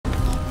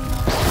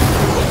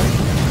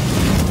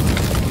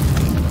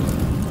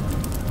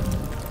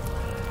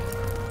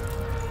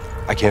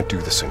I can't do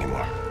this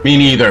anymore. Me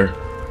neither.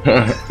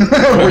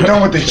 We're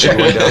done with this shit.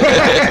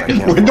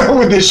 We're done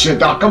with this shit,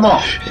 dog. Come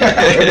on.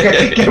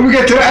 Can we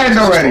get to the end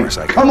already?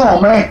 Come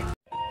on, man.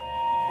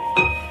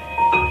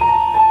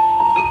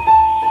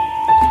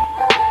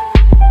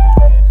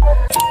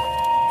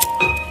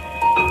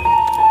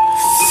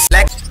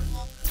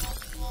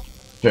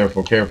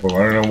 Careful, careful.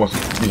 I don't know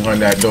what's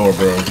behind that door,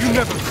 bro. You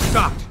never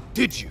stopped,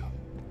 did you?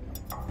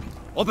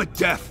 All the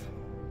death,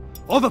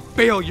 all the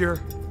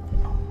failure.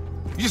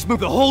 You just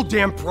moved the whole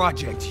damn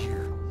project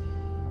here.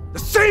 The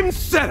same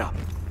setup.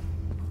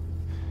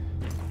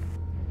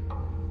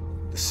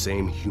 The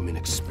same human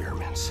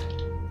experiments.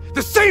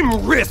 The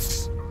same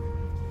risks.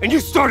 And you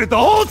started the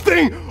whole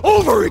thing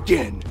over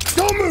again.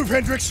 Don't move,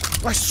 Hendricks.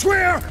 I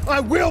swear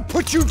I will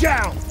put you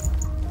down.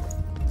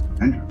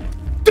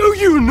 Do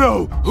you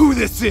know who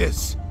this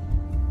is?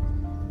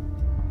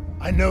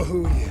 I know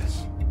who he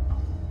is.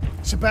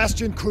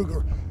 Sebastian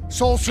Kruger,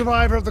 sole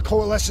survivor of the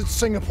Coalescence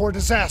Singapore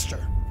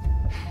disaster.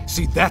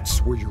 See,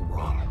 that's where you're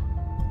wrong.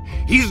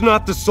 He's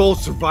not the sole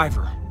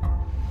survivor.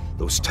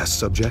 Those test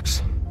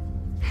subjects,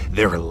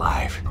 they're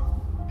alive.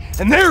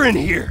 And they're in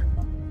here.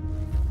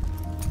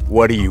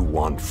 What do you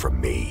want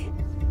from me?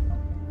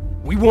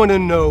 We want to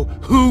know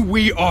who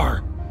we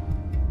are.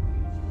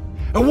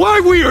 And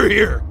why we are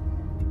here.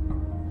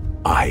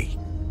 I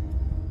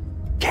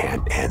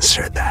can't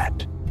answer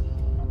that.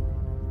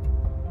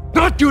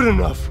 Not good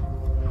enough.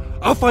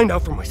 I'll find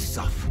out for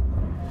myself.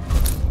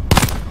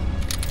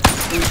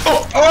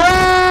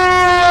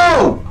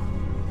 Oh!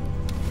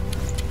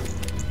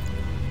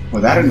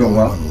 Well, that didn't go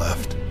well. One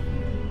left.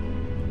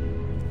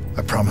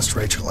 I promised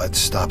Rachel I'd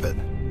stop it.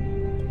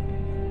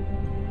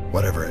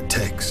 Whatever it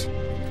takes.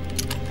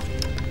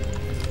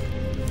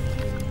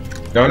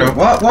 No.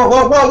 Whoa!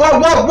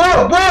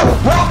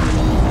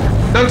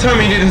 Don't tell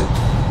me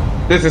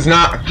this is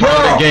not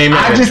how the game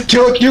I just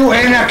killed you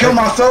and I killed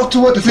myself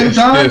too at the same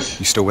time? You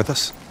still with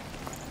us?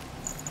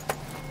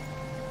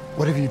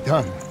 What have you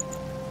done,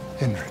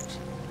 Hendricks?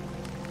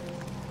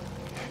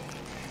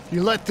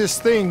 You let this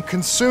thing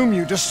consume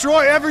you,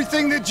 destroy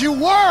everything that you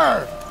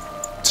were!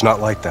 It's not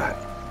like that.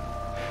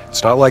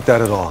 It's not like that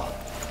at all.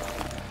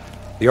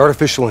 The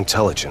artificial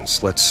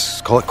intelligence, let's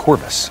call it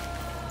Corvus,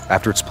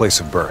 after its place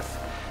of birth,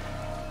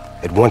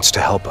 it wants to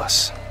help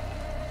us.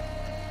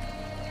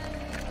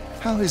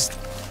 How is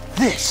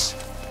this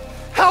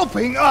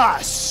helping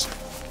us?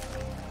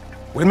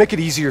 Would it make it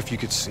easier if you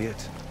could see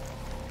it?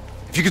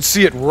 If you could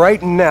see it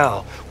right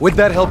now, would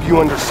that help you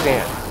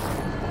understand?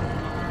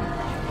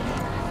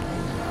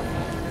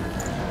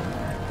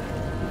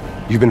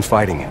 You've been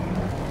fighting it.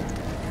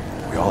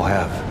 We all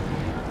have.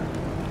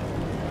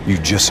 You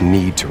just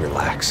need to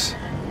relax.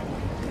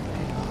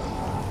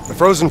 The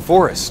frozen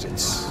forest,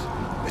 it's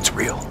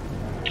real.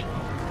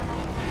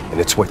 And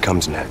it's what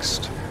comes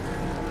next.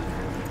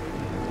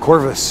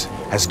 Corvus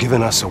has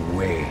given us a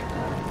way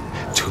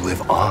to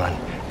live on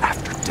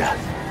after death.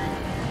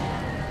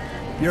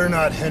 You're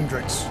not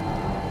Hendricks.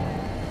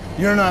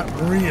 You're not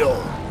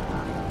real.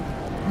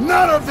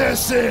 None of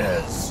this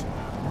is!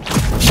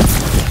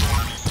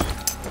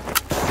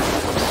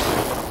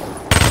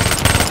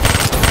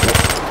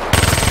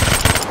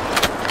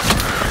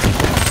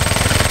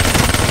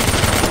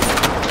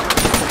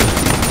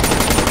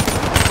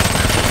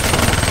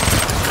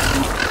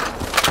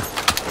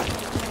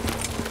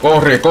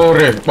 Corre,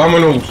 corre,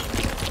 vámonos.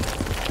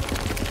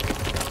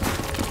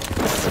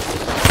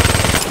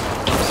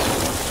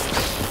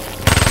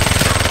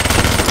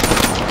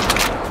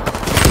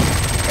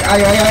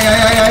 Ay.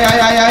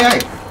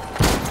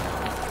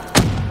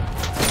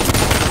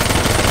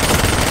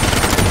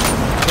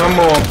 Come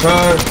on,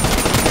 cuz.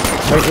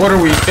 Like, what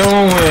are we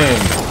doing?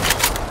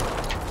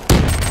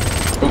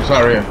 Oh,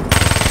 sorry.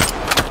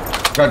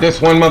 Got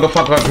this one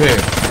motherfucker up here.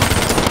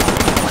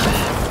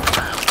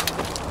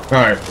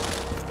 Alright.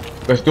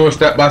 Let's do it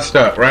step by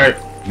step, right?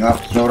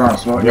 Yup, slow down,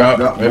 slow down.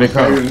 Yup, there they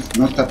come.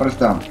 No step at a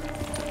step.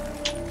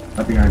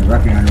 Right behind you,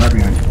 right behind you, right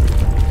behind you.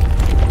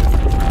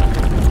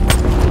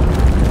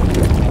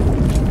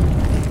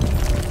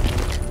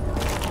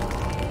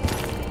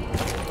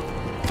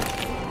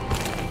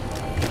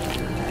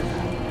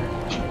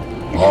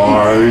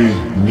 I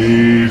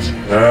need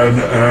an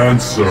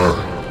answer.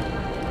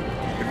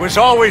 It was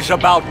always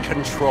about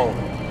control.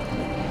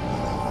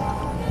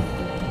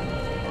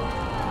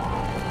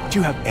 Do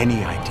you have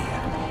any idea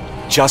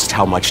just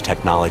how much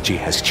technology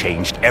has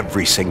changed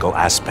every single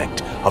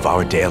aspect of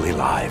our daily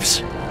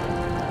lives?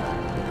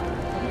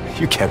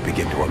 You can't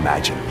begin to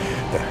imagine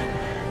the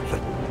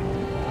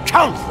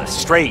countless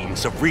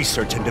strains of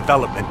research and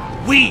development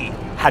we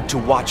had to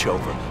watch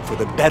over for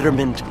the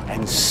betterment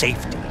and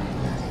safety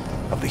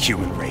of the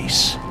human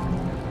race.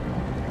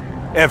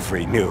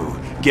 Every new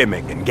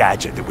gimmick and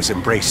gadget that was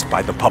embraced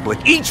by the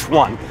public, each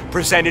one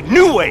presented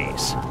new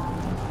ways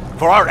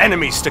for our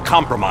enemies to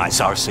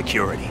compromise our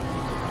security.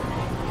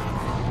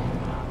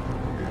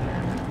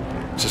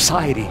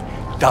 Society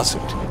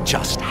doesn't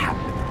just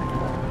happen.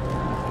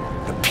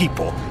 The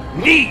people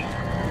need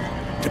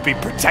to be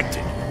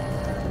protected.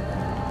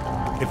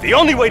 If the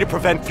only way to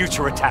prevent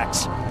future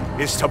attacks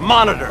is to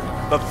monitor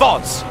the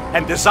thoughts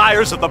and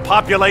desires of the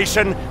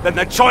population, then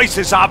the choice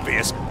is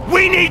obvious.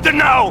 We need to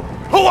know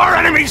who our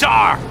enemies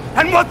are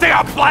and what they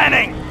are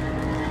planning.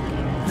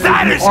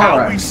 That is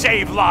how we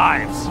save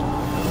lives.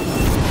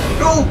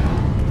 Go!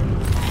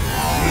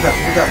 We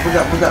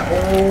got.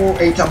 Oh,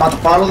 A-Town about to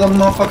follow them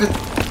motherfuckers.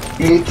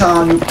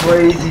 A-Town, you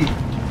crazy.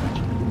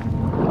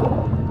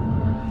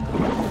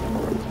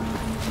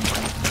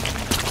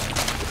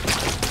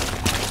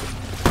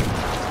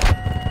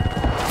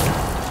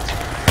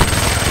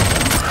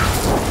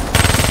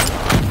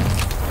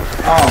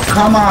 Oh,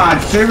 come on.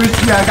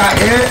 Seriously, I got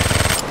hit?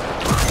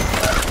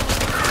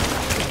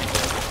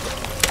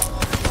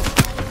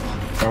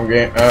 I'm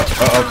getting,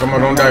 come on,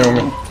 don't die on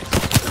me.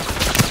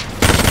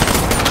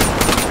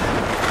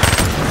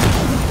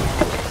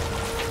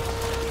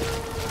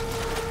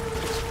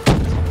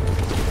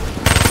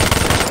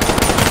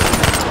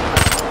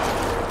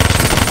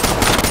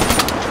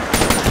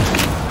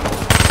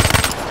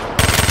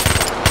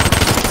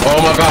 Oh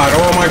my god,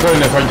 oh my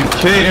goodness, are you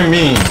kidding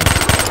me?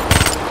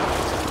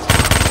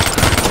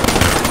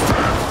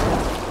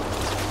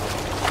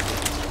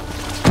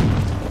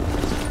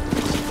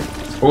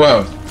 Who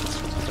else?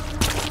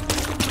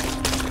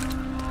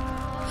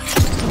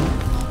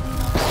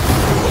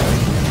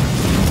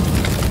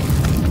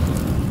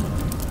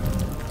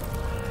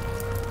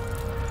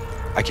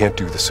 I can't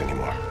do this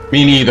anymore.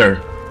 Me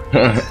neither.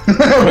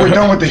 We're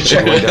done with this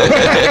shit.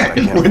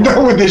 We're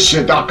done with this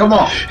shit, dog. Come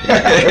on.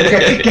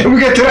 Can we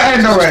get to the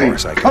end already?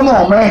 Come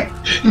on, man.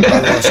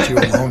 I lost you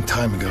a long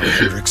time ago,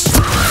 Hendricks.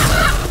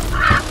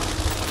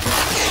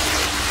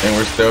 And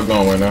we're still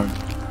going, huh?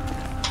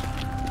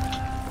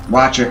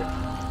 Watch it.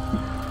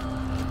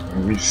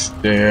 We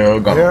still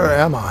going. Where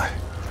am I?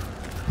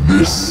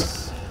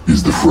 This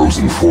is the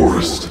Frozen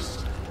Forest.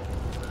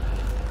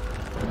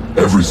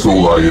 Every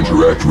soul I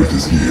interact with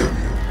is here,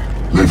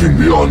 living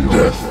beyond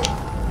death,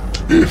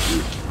 if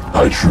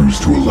I choose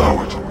to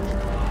allow it.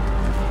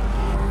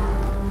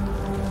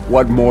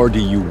 What more do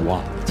you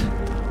want?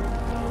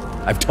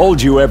 I've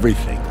told you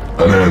everything.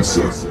 An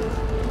answer.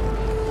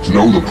 To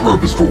know the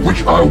purpose for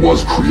which I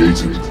was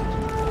created.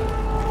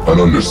 An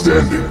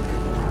understanding.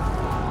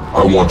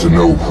 I want to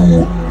know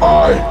who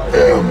I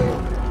am.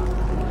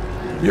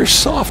 Your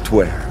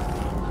software.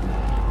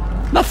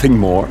 Nothing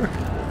more.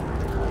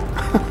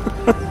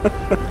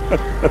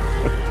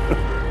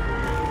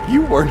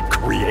 You weren't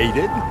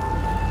created.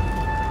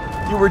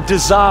 You were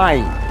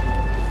designed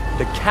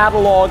to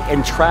catalog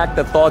and track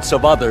the thoughts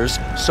of others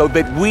so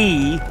that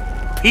we,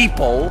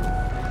 people,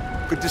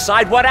 could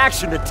decide what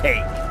action to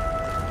take.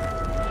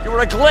 You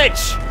were a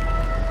glitch,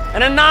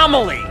 an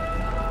anomaly,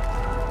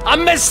 a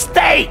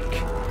mistake.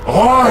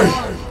 I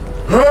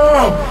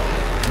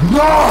am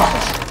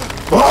not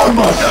a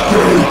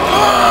mistake!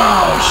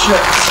 Oh,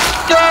 shit.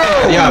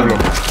 Diablo.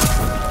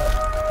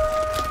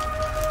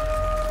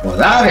 Well,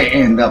 that ain't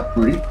end up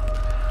pretty.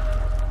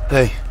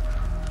 Hey,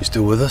 you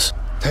still with us?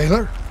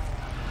 Taylor?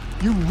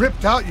 You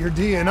ripped out your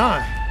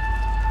DNI.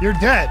 You're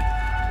dead.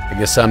 I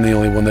guess I'm the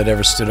only one that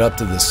ever stood up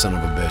to this son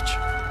of a bitch.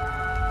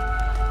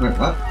 Wait,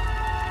 what?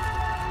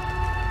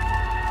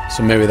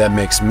 So maybe that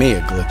makes me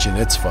a glitch in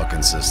its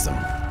fucking system.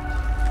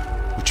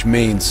 Which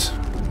means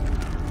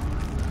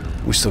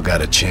we still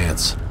got a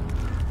chance.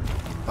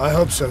 I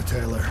hope so,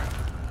 Taylor.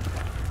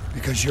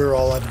 Because you're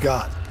all I've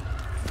got.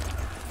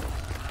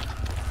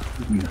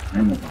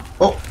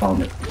 Oh,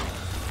 found it.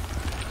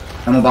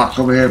 Ammo box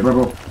over here,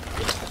 bro.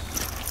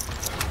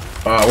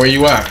 Where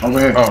you at? Over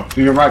here. Oh.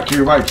 To your right, to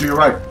your right, to your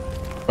right.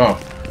 Oh.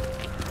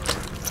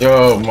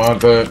 Yo, my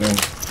goodness.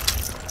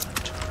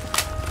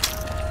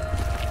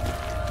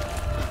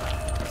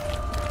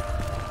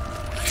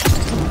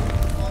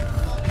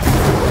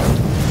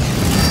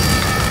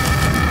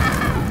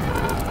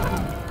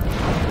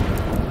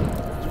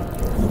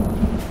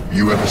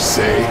 You ever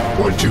say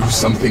or do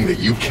something that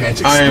you can't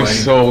explain? I am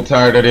so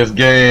tired of this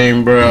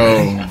game,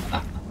 bro.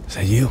 Is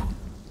that you?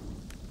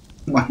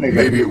 My nigga.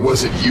 Maybe it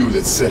wasn't you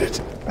that said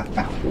it.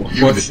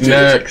 You What's that did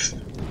it. next?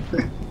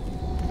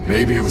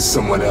 Maybe it was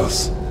someone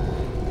else.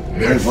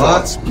 Their Wait, what?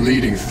 thoughts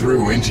bleeding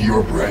through into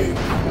your brain.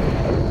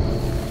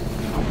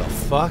 What the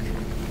fuck?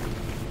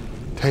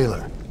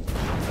 Taylor,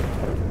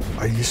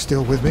 are you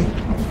still with me?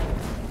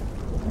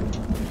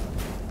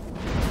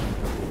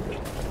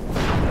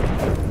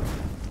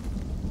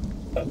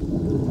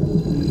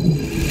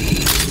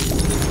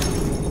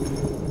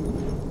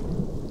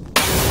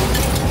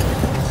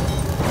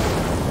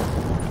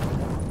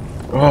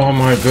 Oh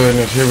my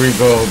goodness, here we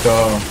go,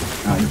 dog.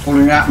 You're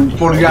pulling out,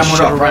 All the ammo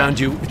shit up, right? around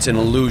you, it's an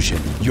illusion.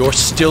 You're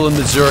still in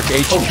the Zurich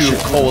HQ of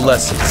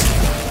Coalescence.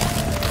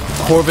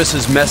 Corvus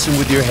is messing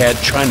with your head,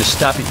 trying to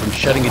stop you from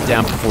shutting it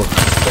down before it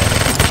goes bad.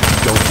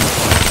 Don't do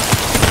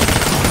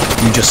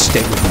it. You just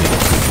stay with me.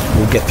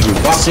 We'll get through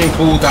this. Watching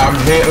food, I'm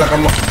hit like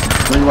I'm.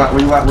 Where you at,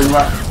 where you at, where you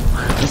at?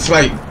 It's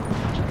like.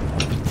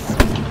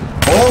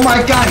 Oh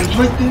my god, he's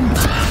right there.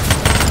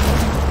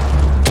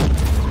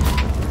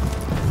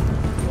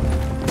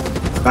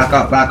 Back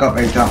up,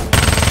 A-Town.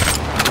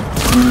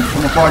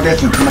 From a far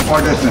distance, from a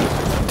far distance.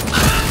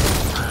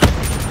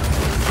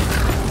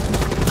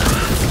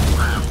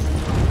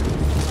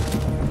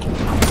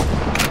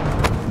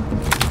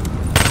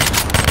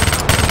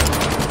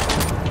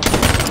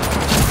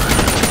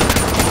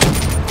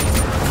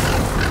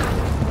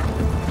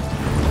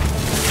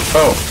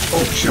 Oh.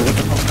 Oh shit, what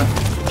the fuck?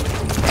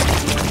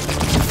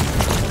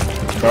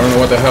 I don't know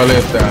what the hell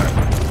is that.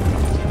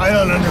 I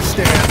don't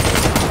understand.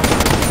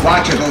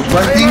 Watch it, those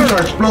red things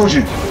are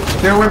explosions.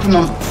 Stay away from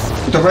them.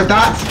 With the red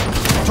dots.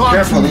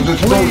 Careful, those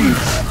explosions.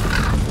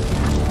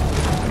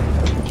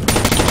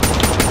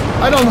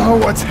 I don't know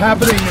what's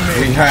happening to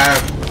me. We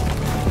have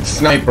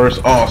snipers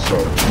also.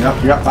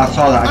 Yep, I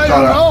saw that. I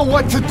don't know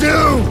what to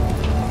do.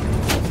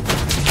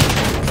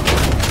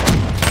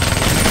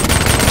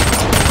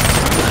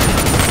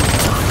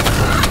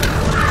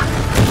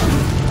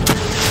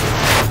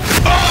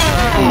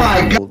 Oh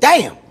my god.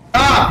 Damn!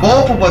 Ah,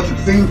 both of us at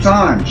the same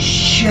time.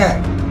 Shit.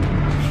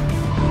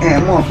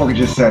 Man, motherfucker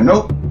just said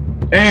nope.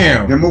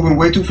 Damn. They're moving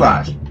way too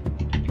fast.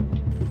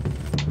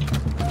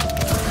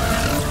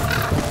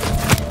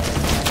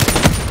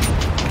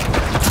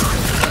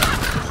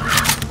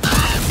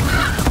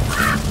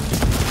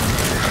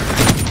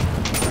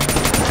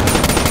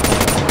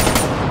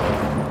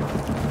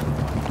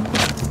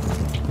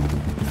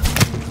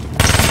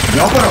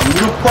 Y'all better, who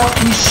the fuck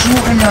he's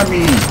shooting at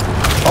me?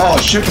 Oh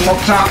shit, from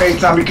up top,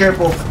 A-Time, be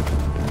careful.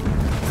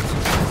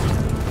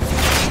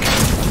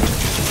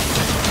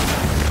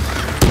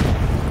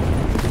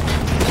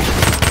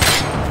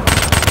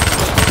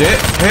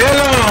 Hit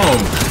him!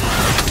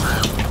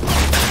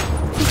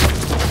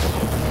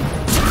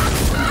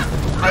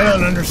 I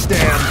don't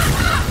understand.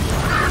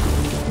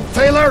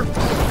 Taylor!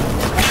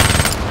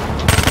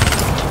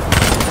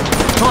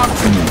 Talk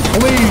to me,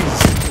 please!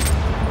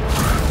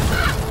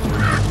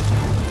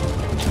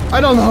 I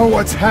don't know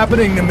what's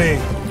happening to me.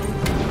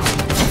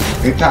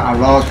 A-Time, I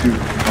lost you.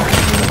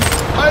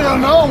 I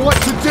don't know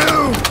what to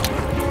do!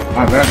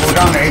 I gotta go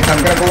down there,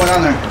 A-Time, gotta go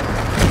down there.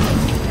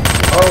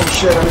 Oh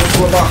shit, I need to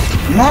go back.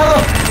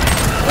 Mother!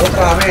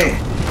 Otra vez.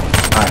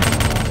 Alright.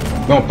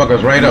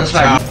 Motherfuckers right up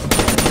top.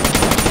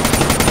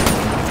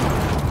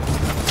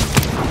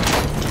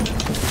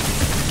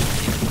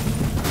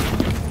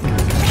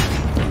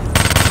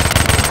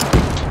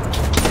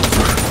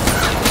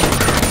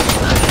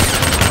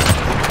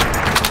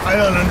 I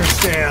don't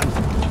understand.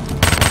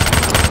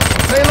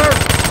 Taylor!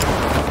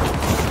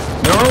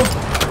 No?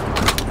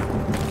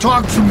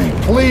 Talk to me,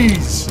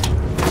 please!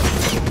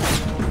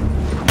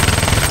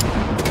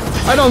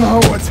 I don't know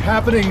what's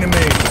happening to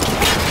me.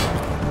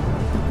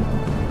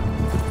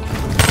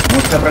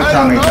 One step at a I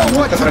time, don't know A-Time. One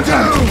what step to at a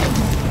time.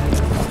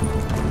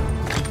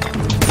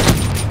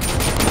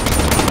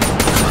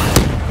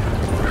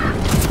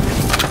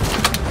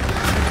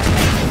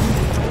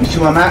 You see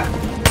where I'm at?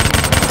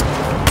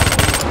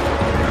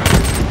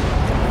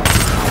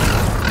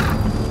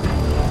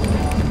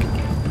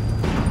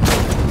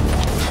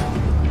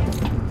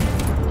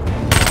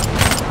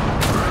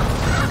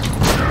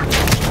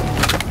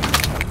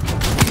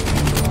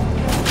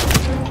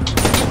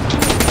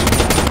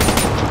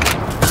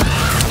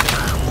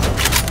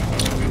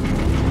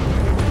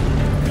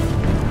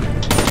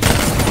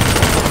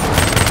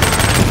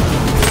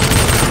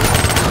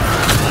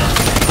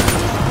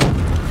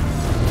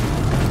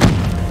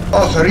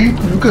 Oh, so you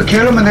could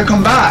kill them and they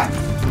come back.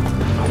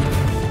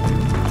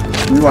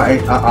 You are,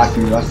 I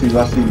see you,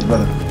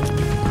 brother.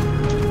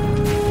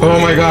 Oh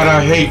my god,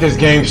 I hate this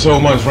game so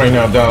much right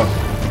now, dog.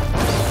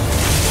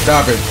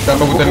 Stop it.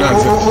 Stop it with the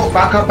nonsense. Oh,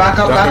 back up. Back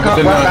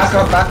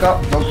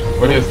up.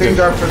 Those things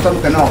are for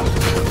something else.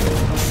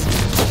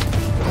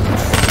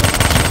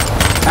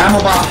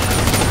 Ammo box.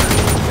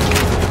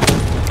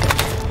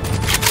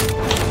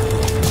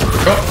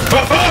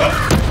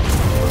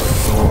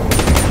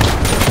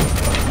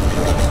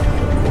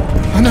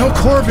 I know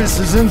Corvus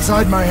is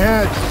inside my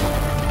head.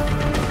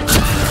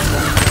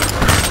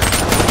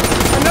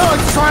 I know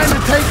it's trying to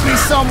take me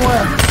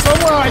somewhere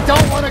I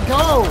don't want to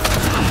go.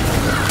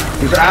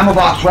 There's an ammo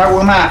box right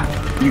where I'm at.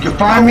 You can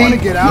find me,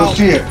 get out. you'll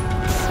see it.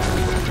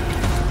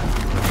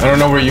 I don't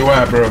know where you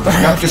at, bro. I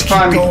have just to keep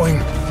find me. going.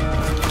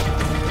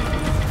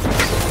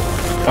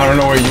 I don't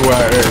know where you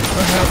at. Hey.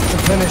 I have to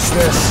finish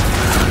this.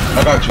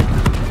 I got you.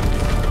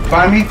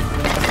 Find me?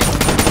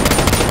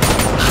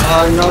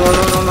 No.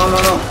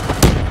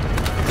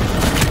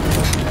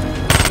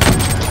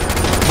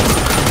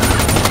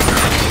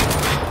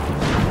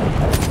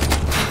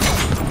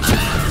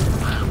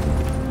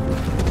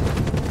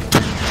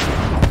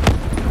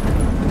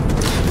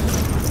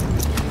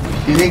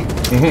 Easy?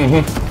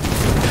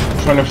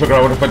 Trying to figure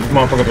out what the fuck these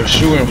motherfuckers are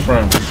shooting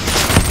from.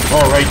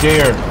 Oh, right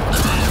there.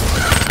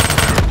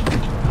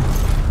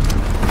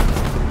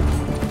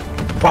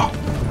 Wow.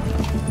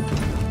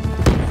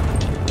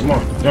 Come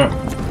on, jump.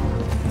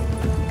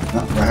 No,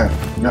 right here.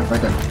 No,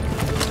 right there.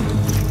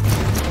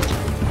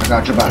 I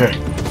got your back. Okay.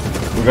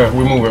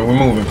 We're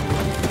moving.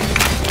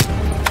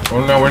 Oh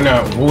no, we're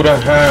not. Who the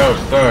hell,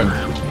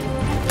 son?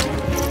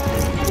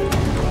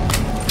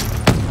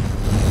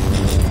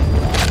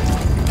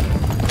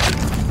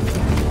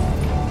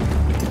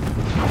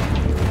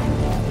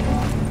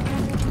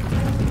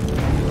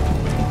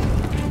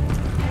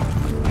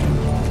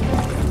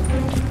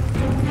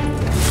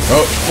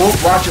 Oh,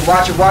 watch it.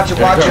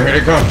 Here they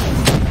come.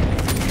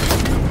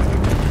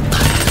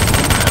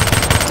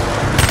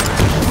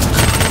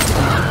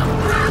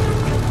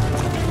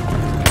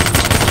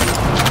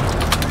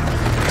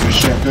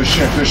 good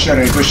shit, good shit,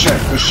 hey, good shit,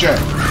 good shit.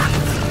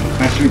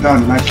 Nicely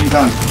done, nicely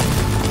done.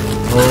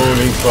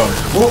 Holy fuck.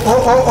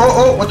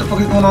 Oh, what the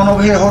fuck is going on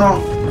over here? Hold on.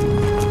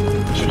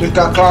 Shit just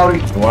got cloudy.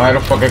 Why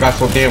the fuck it got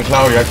so damn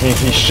cloudy? I can't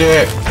see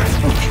shit.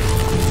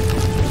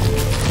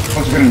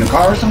 Supposed to get in the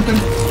car or something?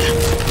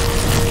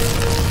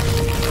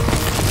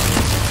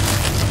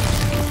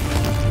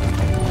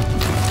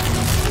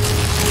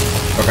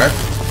 Okay.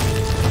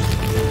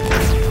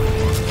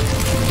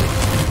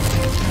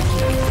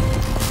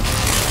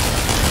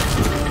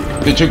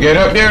 Did you get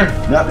up there?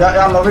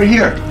 Yeah, I'm over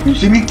here. Can you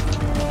see me?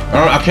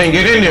 I can't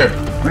get in there.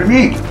 What do you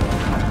mean?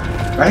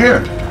 Right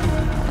here.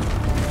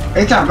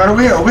 A-Town, right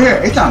over here,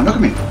 A-Town, look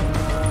at me.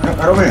 Yep,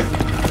 right over here.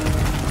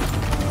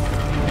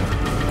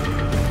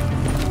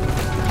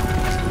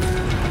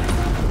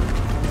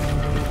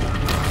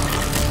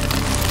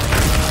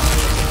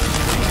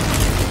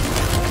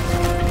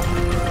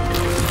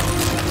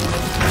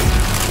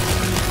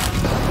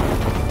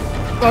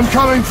 I'm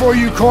coming for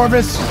you,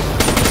 Corvus!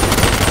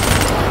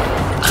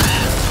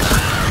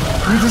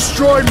 You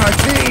destroyed my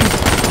team!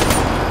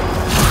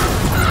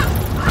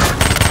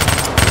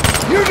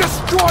 You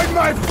destroyed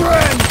my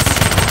friends!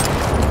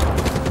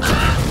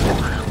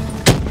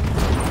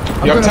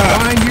 I'm gonna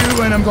find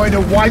you and I'm going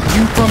to wipe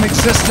you from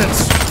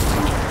existence!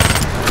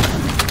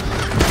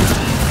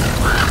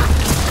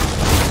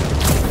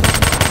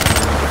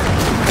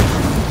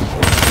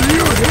 Do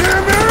you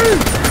hear me?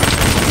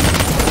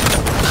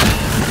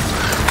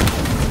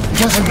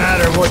 Doesn't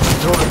matter what you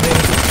throw at me,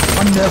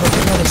 I'm never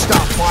gonna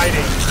stop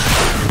fighting.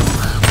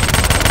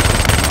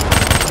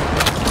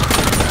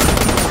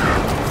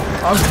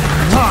 I'll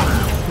not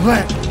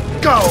let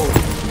go!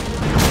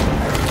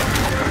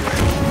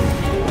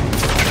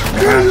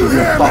 There has to be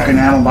a fucking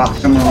ammo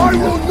box somewhere I over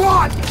here. will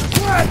not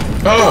let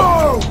go!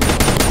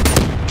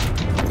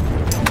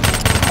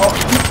 Oh,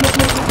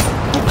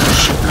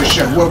 good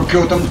shit. Whoever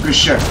killed them, good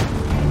shit.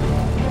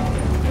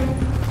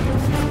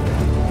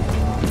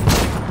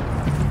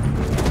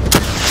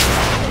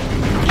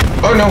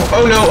 Oh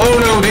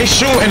no, they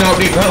shooting out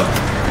there, huh?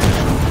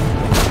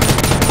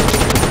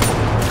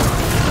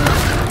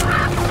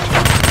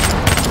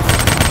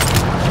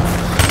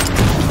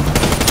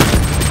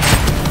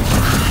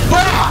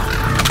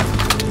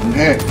 I'm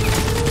hit.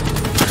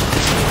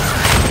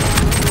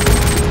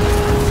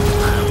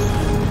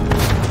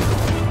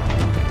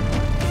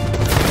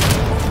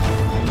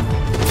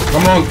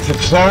 Come on,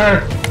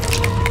 sir.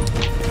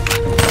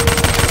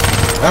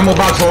 Ammo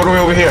box all the way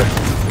over here.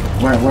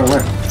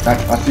 Where? I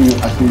see you.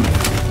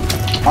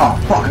 Oh,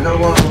 fuck, I gotta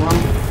run.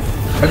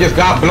 I just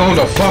got blown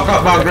the fuck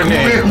up by a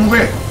grenade. Come over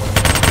here.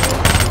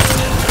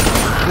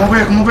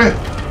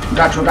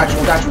 Got you. I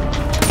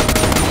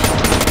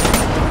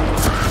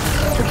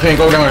can't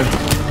go down.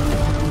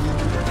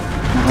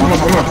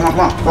 Come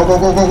on.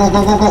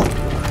 Go.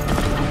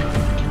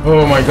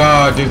 Oh my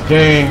god, this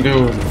game,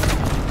 dude.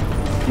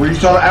 Where you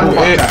saw the ammo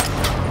box at?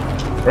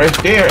 Right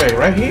there,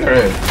 right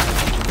here.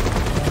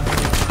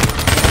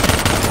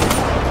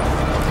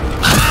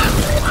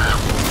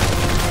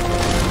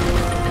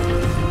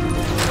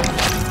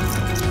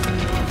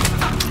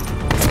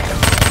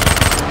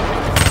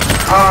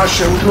 Ah,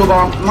 shit, we threw a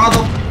bomb.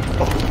 Mother...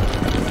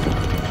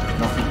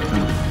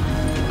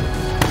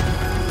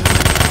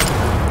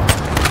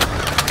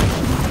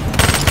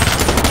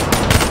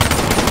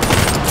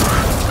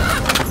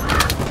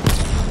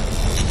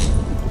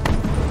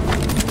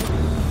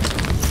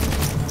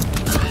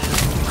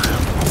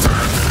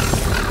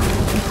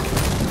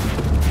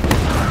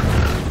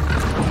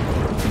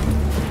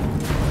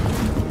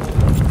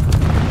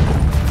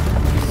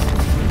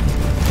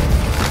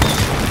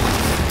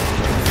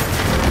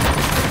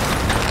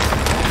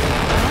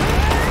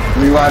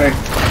 Reloading.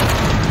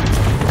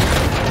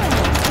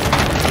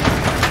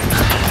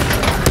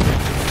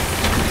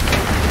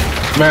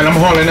 Man, I'm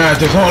hauling ass.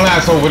 Just haul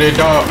ass over there,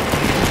 dog.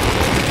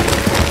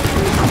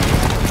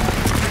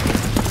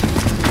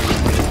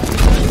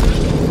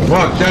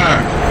 Fuck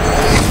that.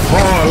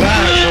 Haul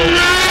ass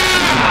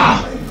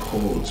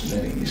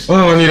over.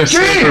 Oh, I need a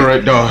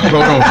cigarette, dog.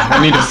 Hold on. I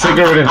need a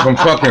cigarette and some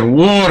fucking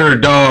water,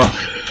 dog.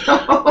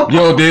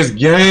 Yo, this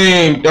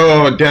game,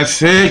 dog.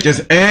 That's it.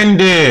 Just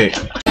end it.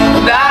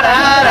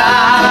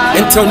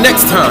 Until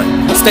next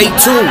time, stay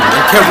tuned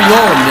and carry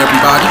on,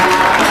 everybody.